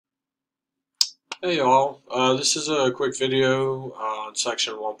Hey y'all, this is a quick video on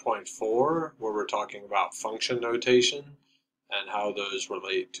section 1.4 where we're talking about function notation and how those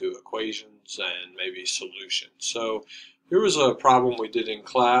relate to equations and maybe solutions. So here was a problem we did in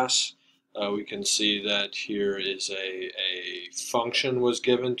class. We can see that here is a function was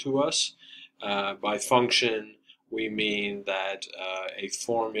given to us. By function we mean that a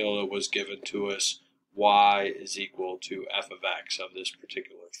formula was given to us, y is equal to f of x of this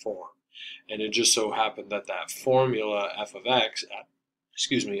particular form. And it just so happened that that formula f of x,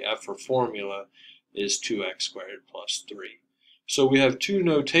 f for formula, is 2x squared plus 3. So we have two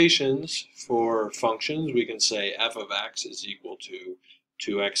notations for functions. We can say f of x is equal to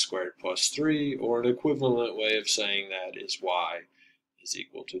 2x squared plus 3, or an equivalent way of saying that is y is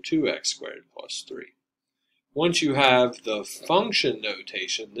equal to 2x squared plus 3. Once you have the function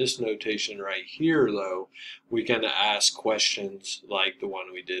notation, this notation right here though, we can ask questions like the one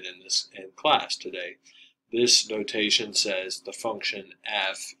we did in class today. This notation says the function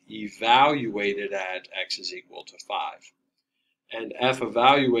f evaluated at x is equal to 5. And f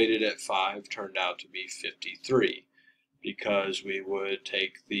evaluated at 5 turned out to be 53, because we would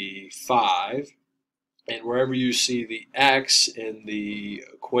take the 5, and wherever you see the x in the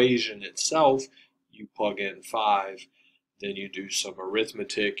equation itself, you plug in 5, then you do some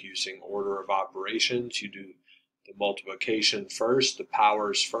arithmetic using order of operations. You do the multiplication first, the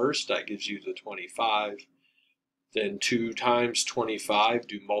powers first, that gives you the 25. Then 2 times 25,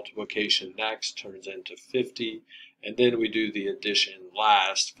 do multiplication next, turns into 50. And then we do the addition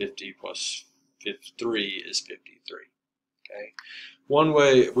last, 50 plus 3 is 53. Okay. One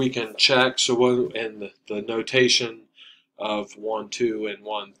way we can check, so in the notation of 1, 2, and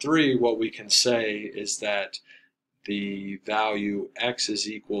 1, 3, what we can say is that the value x is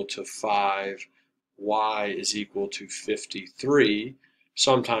equal to 5, y is equal to 53,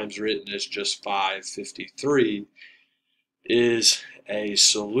 sometimes written as just 553, is a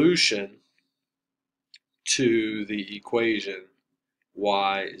solution to the equation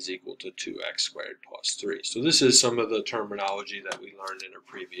y is equal to 2x squared plus 3. So this is some of the terminology that we learned in a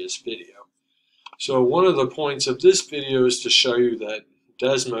previous video. So one of the points of this video is to show you that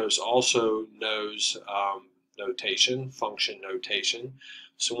Desmos also knows notation, function notation.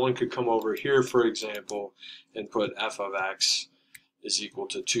 So one could come over here, for example, and put f of x is equal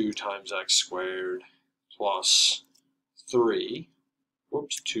to 2 times x squared plus 3.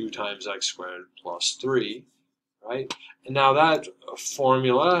 Whoops, 2 times x squared plus 3, right? And now that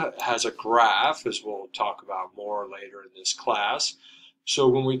formula has a graph, as we'll talk about more later in this class. So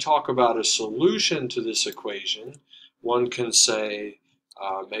when we talk about a solution to this equation, one can say,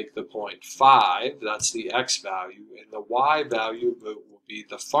 make the point 5, that's the x value, and the y value will be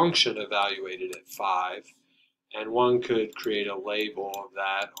the function evaluated at 5. And one could create a label of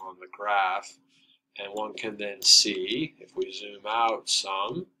that on the graph, and one can then see, if we zoom out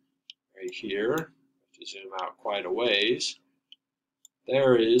some, right here, to zoom out quite a ways,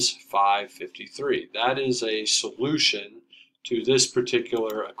 there is 553. That is a solution to this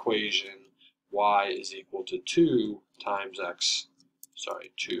particular equation, y is equal to 2 times x squared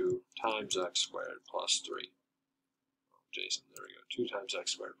plus 3. Jason, there we go, 2 times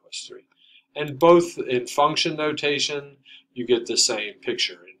x squared plus 3. And both in function notation, you get the same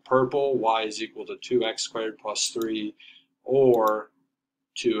picture. In purple, y is equal to 2x squared plus 3, or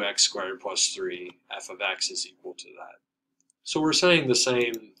 2x squared plus 3, f of x is equal to that. So we're saying the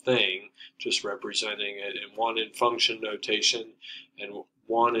same thing, just representing it in one in function notation and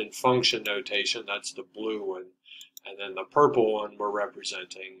one in function notation, that's the blue one, and then the purple one we're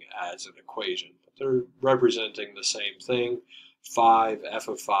representing as an equation. But they're representing the same thing. 5, f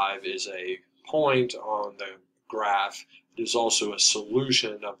of 5 is a point on the graph. It is also a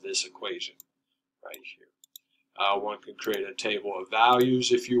solution of this equation right here. One could create a table of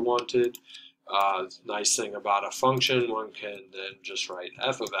values if you wanted. Nice thing about a function, one can then just write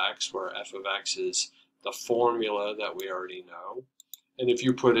f of x, where f of x is the formula that we already know. And if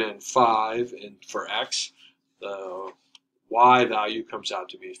you put in 5 for x, the y value comes out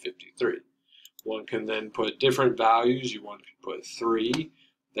to be 53. One can then put different values. One could put 3.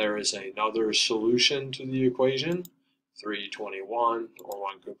 There is another solution to the equation, 321, or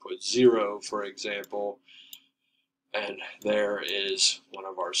one could put 0, for example, and there is one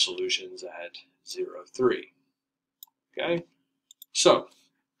of our solutions at 0, 3. Okay, so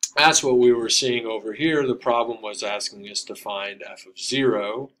that's what we were seeing over here. The problem was asking us to find f of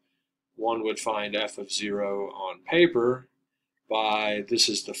 0. One would find f of 0 on paper by, this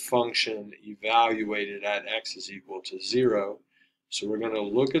is the function evaluated at x is equal to 0. So we're going to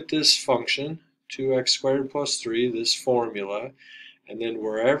look at this function, 2x squared plus 3, this formula, And then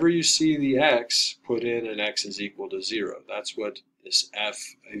wherever you see the x, put in an x is equal to 0. That's what this f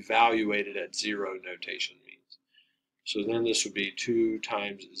evaluated at 0 notation means. So then this would be 2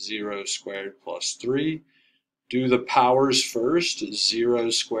 times 0 squared plus 3. Do the powers first. 0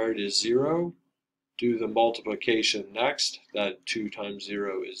 squared is 0. Do the multiplication next. That 2 times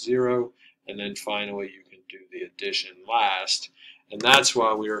 0 is 0. And then finally you can do the addition last. And that's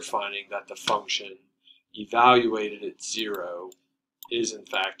why we are finding that the function evaluated at 0 is in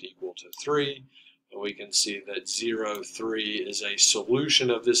fact equal to 3. And we can see that 0, 3 is a solution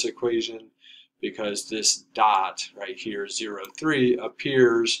of this equation because this dot right here, 0, 3,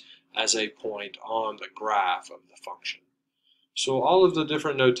 appears as a point on the graph of the function. So all of the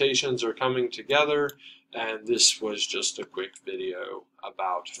different notations are coming together, and this was just a quick video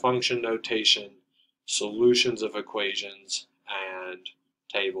about function notation, solutions of equations, and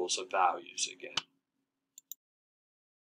tables of values again.